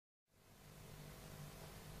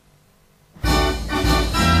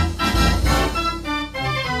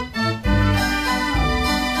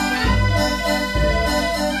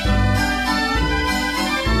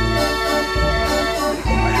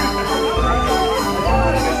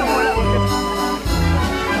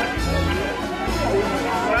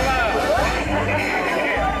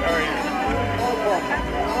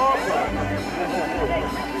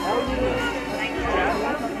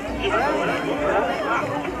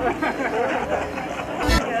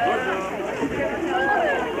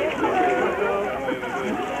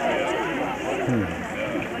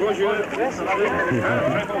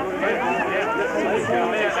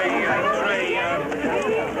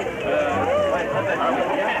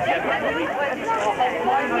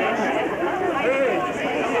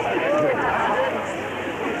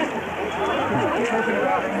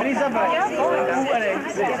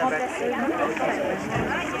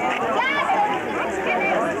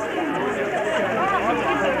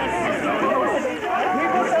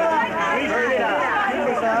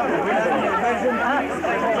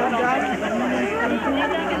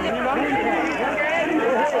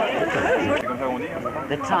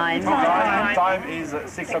The time? Time is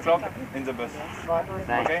 6 o'clock in the bus.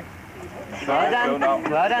 Okay? Well done.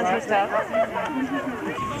 Well done, sister.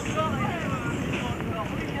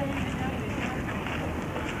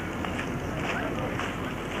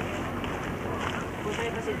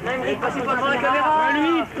 Il passe pas devant la caméra.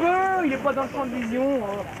 Lui, il peut, il est pas dans le champ de vision.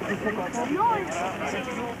 Non, c'est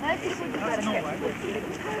toujours.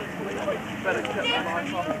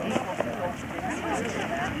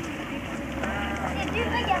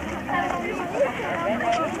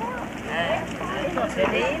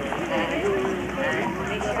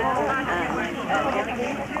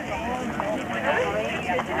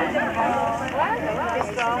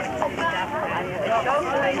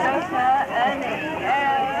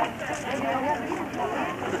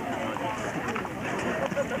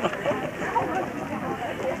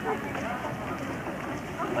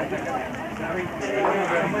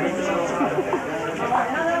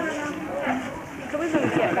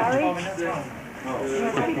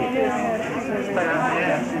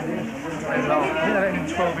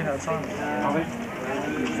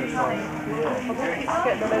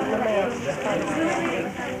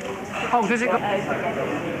 Oh, does it go?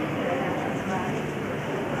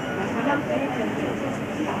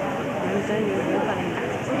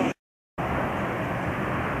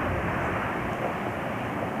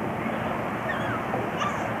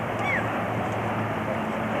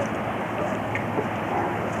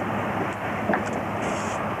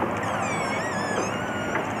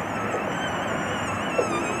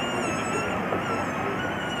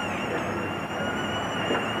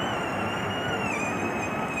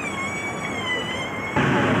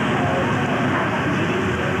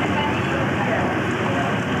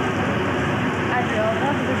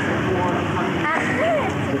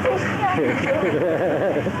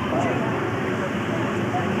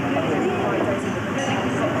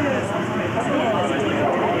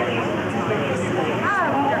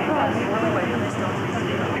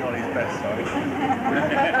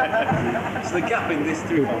 It's the gap in this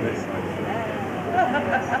tube on this side.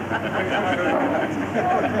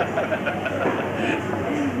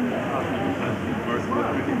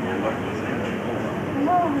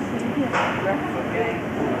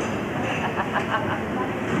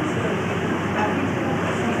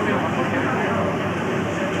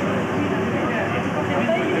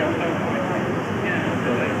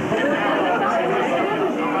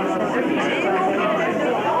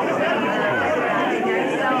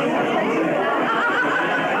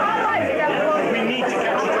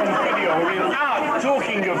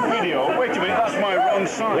 Talking of video, wait a minute, that's my wrong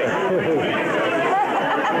side.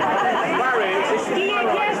 Barry, this is my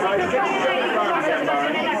right side.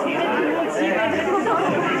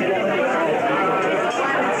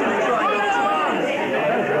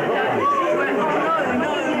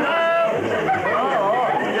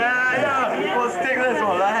 We'll stick this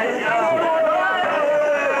one, right?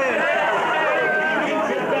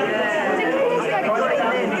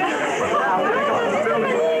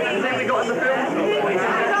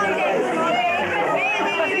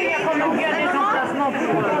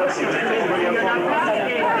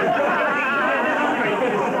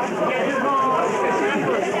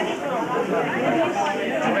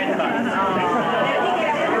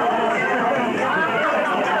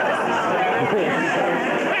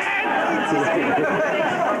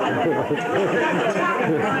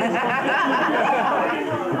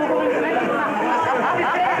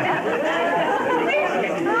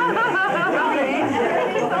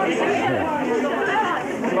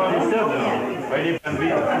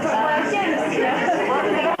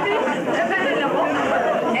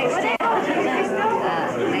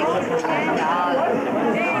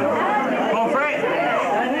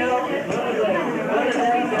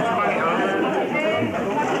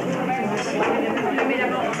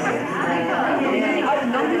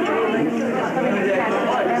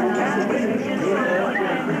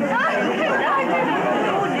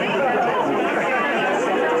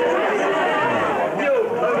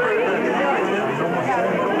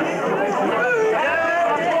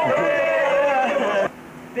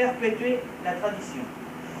 Perpétuer la tradition.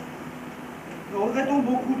 Nous regrettons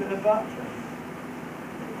beaucoup de ne pas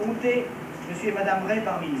compter M. et Mme Ray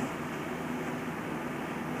parmi nous.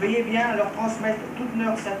 Veuillez bien leur transmettre toutes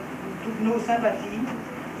nos sympathies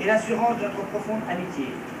et l'assurance de notre profonde amitié.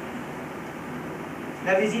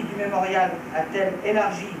 La visite du mémorial a-t-elle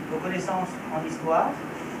élargi vos connaissances en histoire?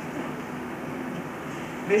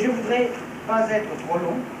 Mais je ne voudrais pas être trop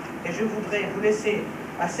long et je voudrais vous laisser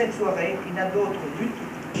à cette soirée qui n'a d'autre but.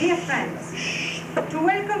 Dear friends, to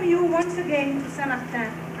welcome you once again to Saint-Martin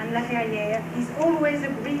and La Ferrière is always a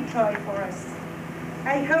great joy for us.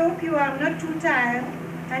 I hope you are not too tired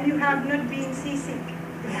and you have not been seasick.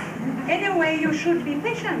 Anyway, you should be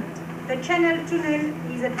patient. The Channel Tunnel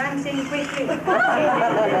is advancing quickly. I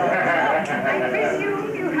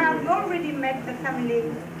presume you have already met the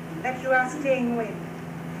family that you are staying with.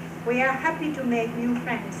 We are happy to make new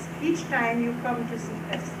friends each time you come to see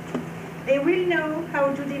us. They will know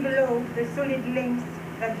how to develop the solid links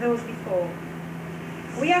that those before.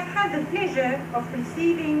 We have had the pleasure of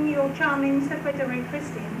receiving your charming secretary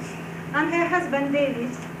Christine and her husband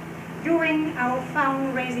David during our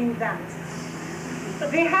fundraising dance.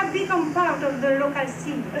 They have become part of the local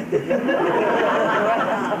scene.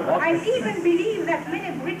 I even believe that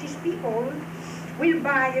many British people will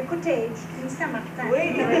buy a cottage in Saint-Martin.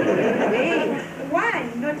 Why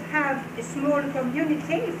not have a small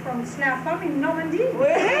community from Slaugham in Normandy?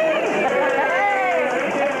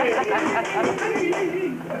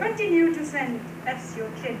 Continue to send us your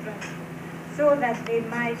children so that they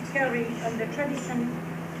might carry on the tradition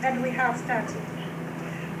that we have started.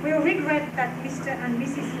 We regret that Mr. and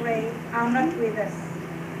Mrs. Ray are not with us.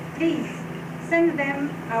 Please send them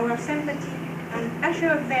our sympathy and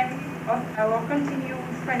assure them of our continued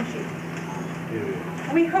friendship.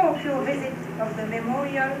 We hope your visit of the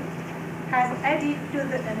memorial has added to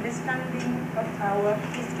the understanding of our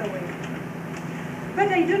history. But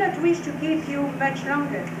I do not wish to keep you much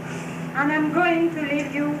longer, and I'm going to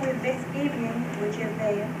leave you with this evening, which is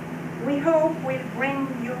there. We hope will bring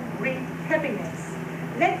you great happiness.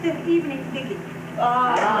 Let the evening begin.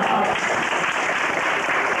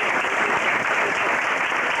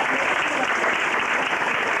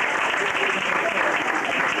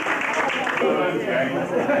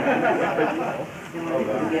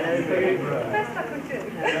 Best I could do.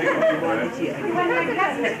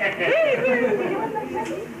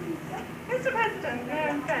 Mr. President, Mayor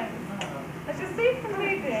and friends, as you see from me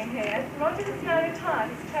being here, Roger is now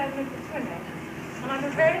retired as chairman of the Twinning, and I have a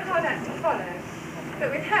very hard act to follow, but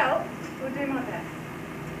with help, will do my best.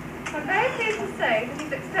 I'm very pleased to say that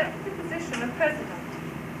he's accepted the position of president,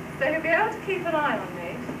 so he'll be able to keep an eye on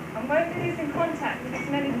me and won't be losing contact with his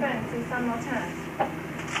many friends in Saint-Martin.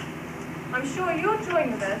 I'm sure you'll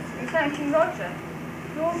join with us in thanking Roger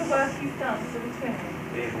for all the work he's done for the Twinning.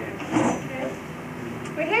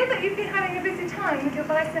 We hear that you've been having a busy time with your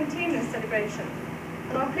bicentennial celebration,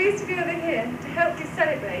 and I'm pleased to be over here to help you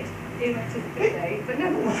celebrate, even if it's a bit late, but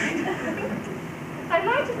never mind. I'd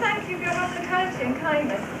like to thank you for your hospitality and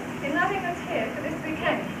kindness in having us here for this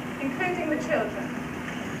weekend, including the children.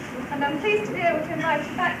 And I'm pleased to be able to invite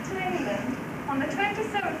you back to England on the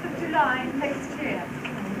 27th of July next year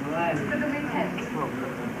for the weekend.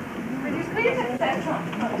 Will you please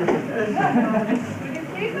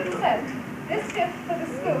accept this gift for the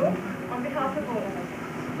school on behalf of all of us?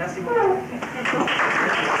 Merci beaucoup.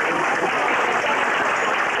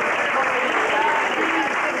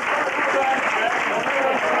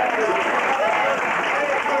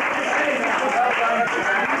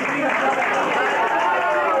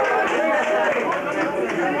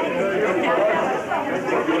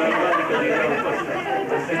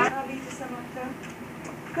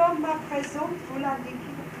 Comme ma présente vous l'indique,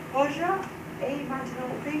 Roger est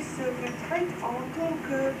maintenant pris sur retraite en tant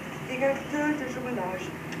que directeur de journage.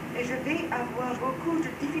 Et je vais avoir beaucoup de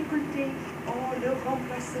difficultés en le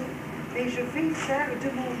remplacer, mais je vais faire de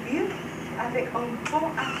mon mieux avec un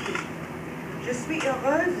grand appui. Je suis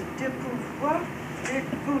heureuse de pouvoir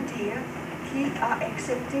vous dire qu'il a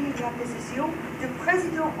accepté la position de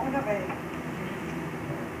président honoraire.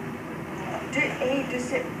 Et de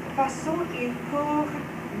cette façon, il peut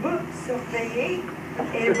me surveiller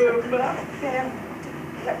et me faire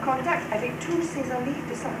contact avec tous ses amis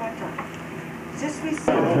de Saint-Martin. Je suis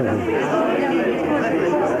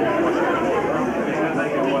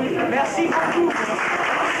Merci beaucoup.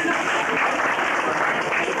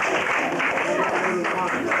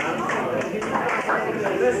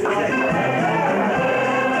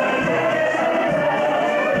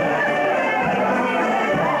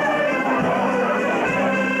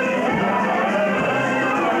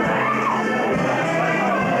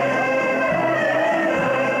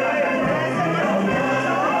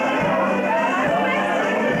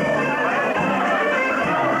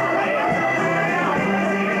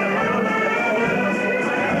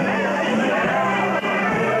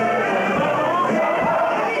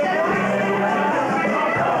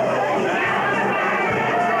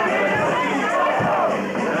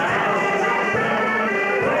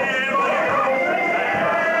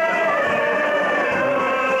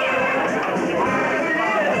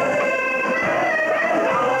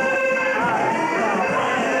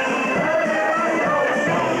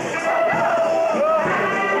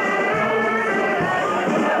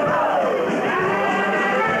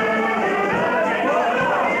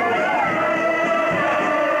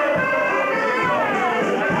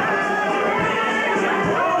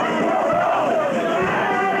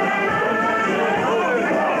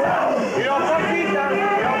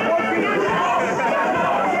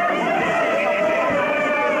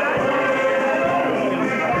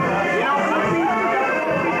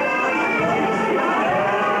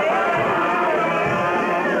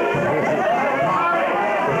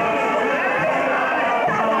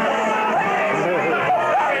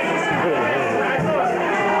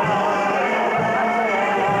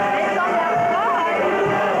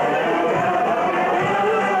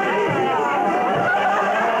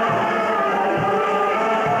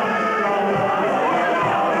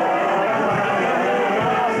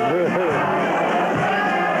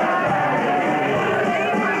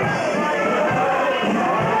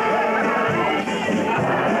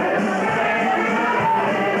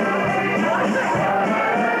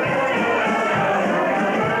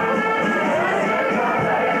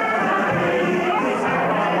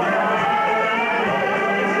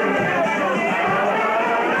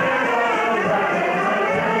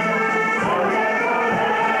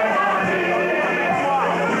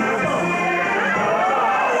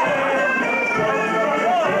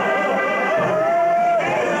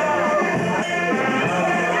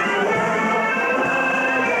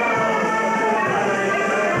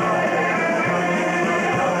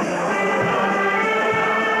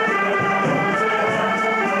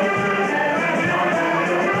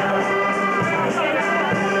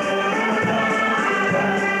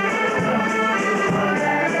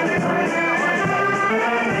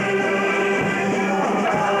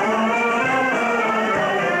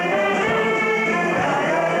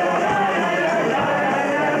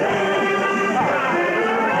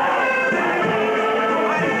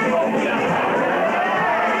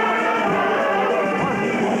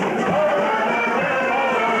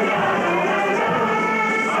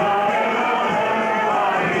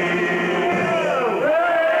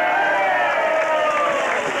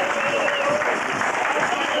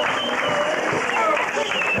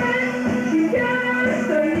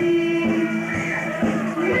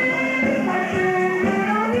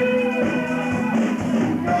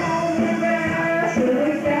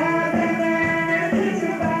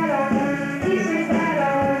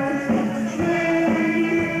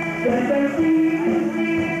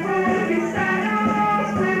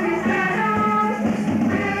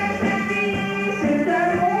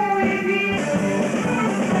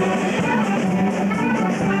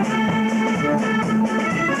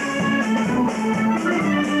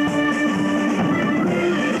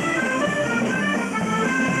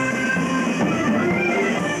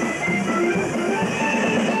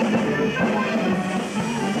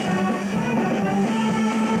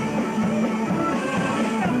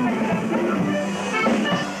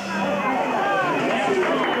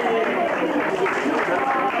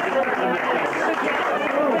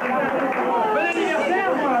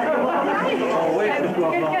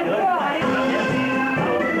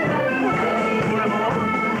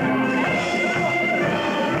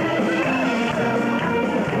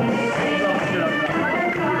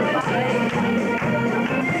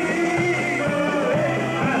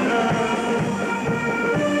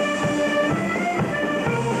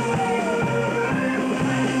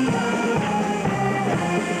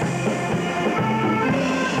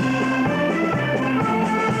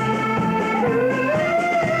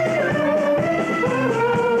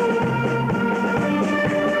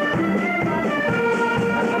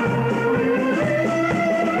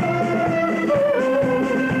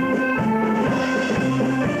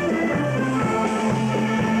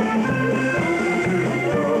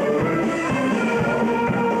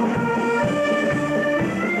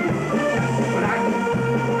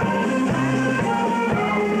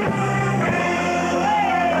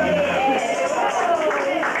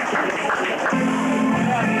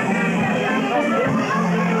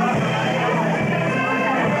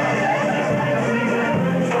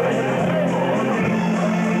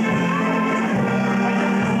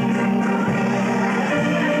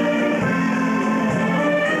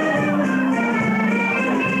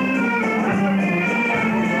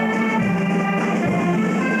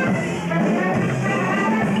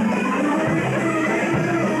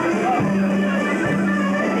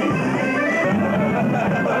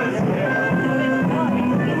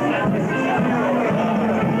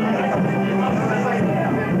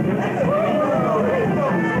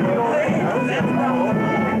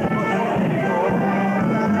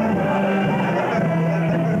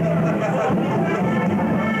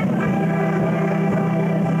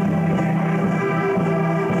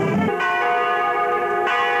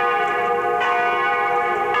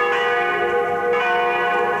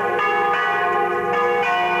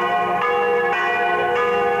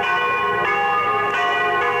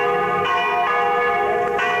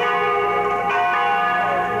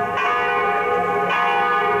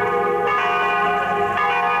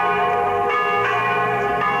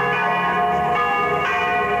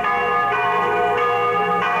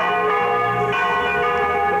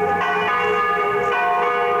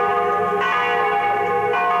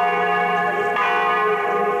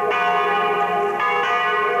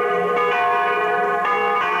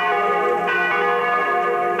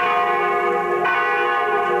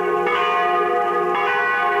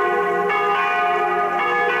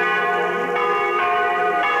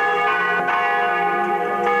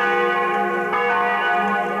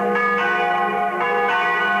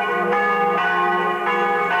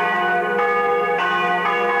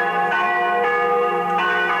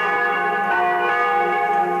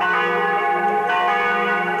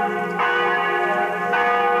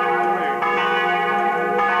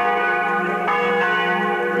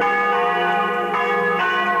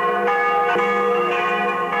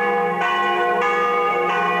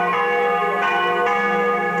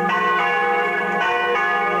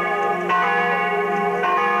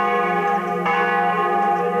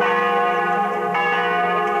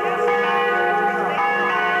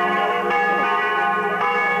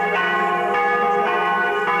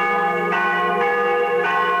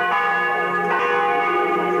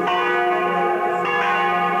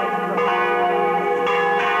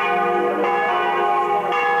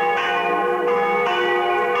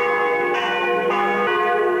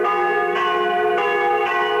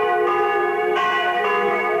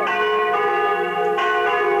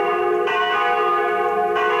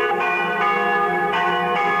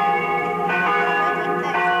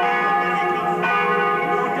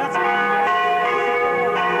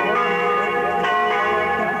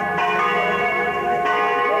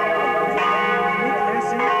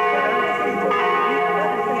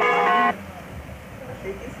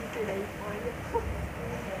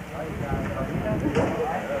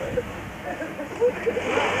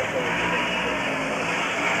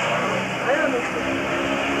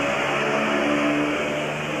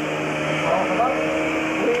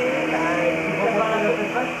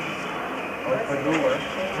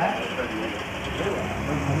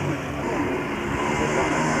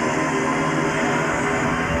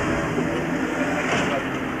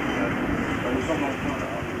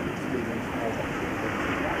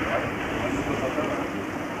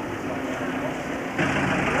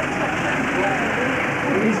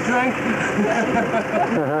 He's drunk.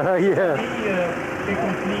 Yeah.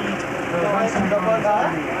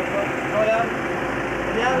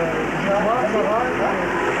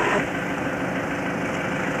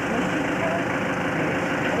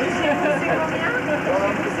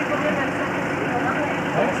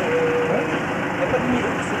 Pas de limite,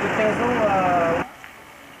 c'est de 15 ans à...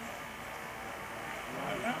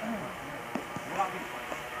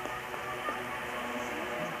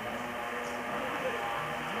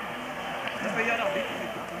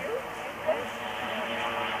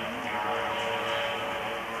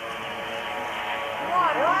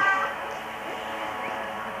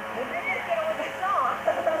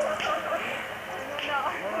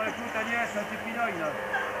 Oh, écoute Agnès, un petit pinoï là.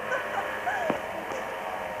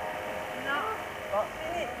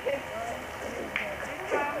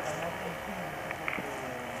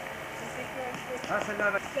 Ah, celle-là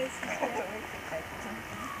va.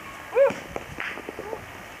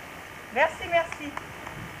 Merci, merci.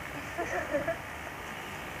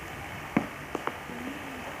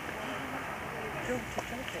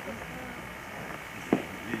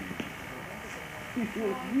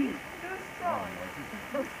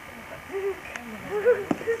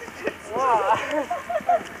 Wow.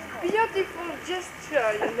 Beautiful gesture,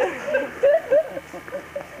 you know.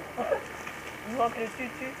 Il manque le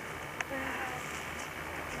tutu.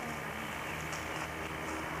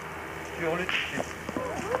 Sur le dessus.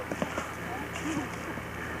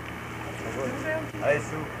 Allez,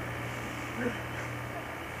 sous.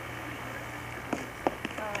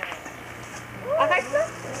 Arrête-le.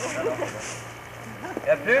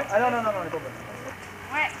 Y'a plus? Ah non, non, non, non, elle est pas bonne.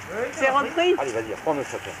 Ouais. C'est rentré. Allez, vas-y, reprends notre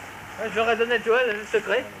château. J'aurais donné à Joël le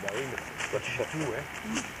secret. Bah oui, mais toi tu chatoues, hein.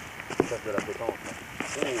 Tu chasses de la pétanque.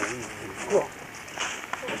 Oh oui, cours.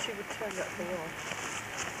 She would turn that thing on.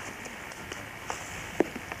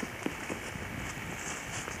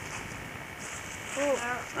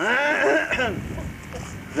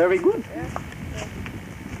 Very good.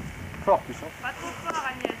 Fort, puissant. Pas trop fort,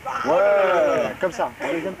 Agnès. Ouais, comme ça. On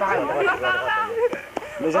les aime pareil. Pas par là.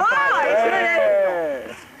 On les aime pareil.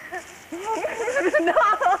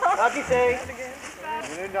 Ah, qui c'est?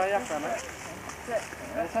 On est derrière quand même.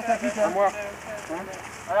 Ça, c'est à qui ça? À moi.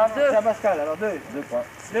 Alors, c'est à Pascal, alors 2. 2 points.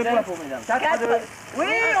 2 points pour mesdames. 4 à 2. Oui,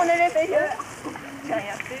 on est les meilleurs. J'ai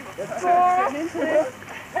rien fait.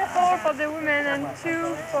 4 for the women and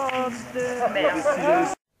 2 for the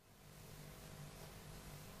men.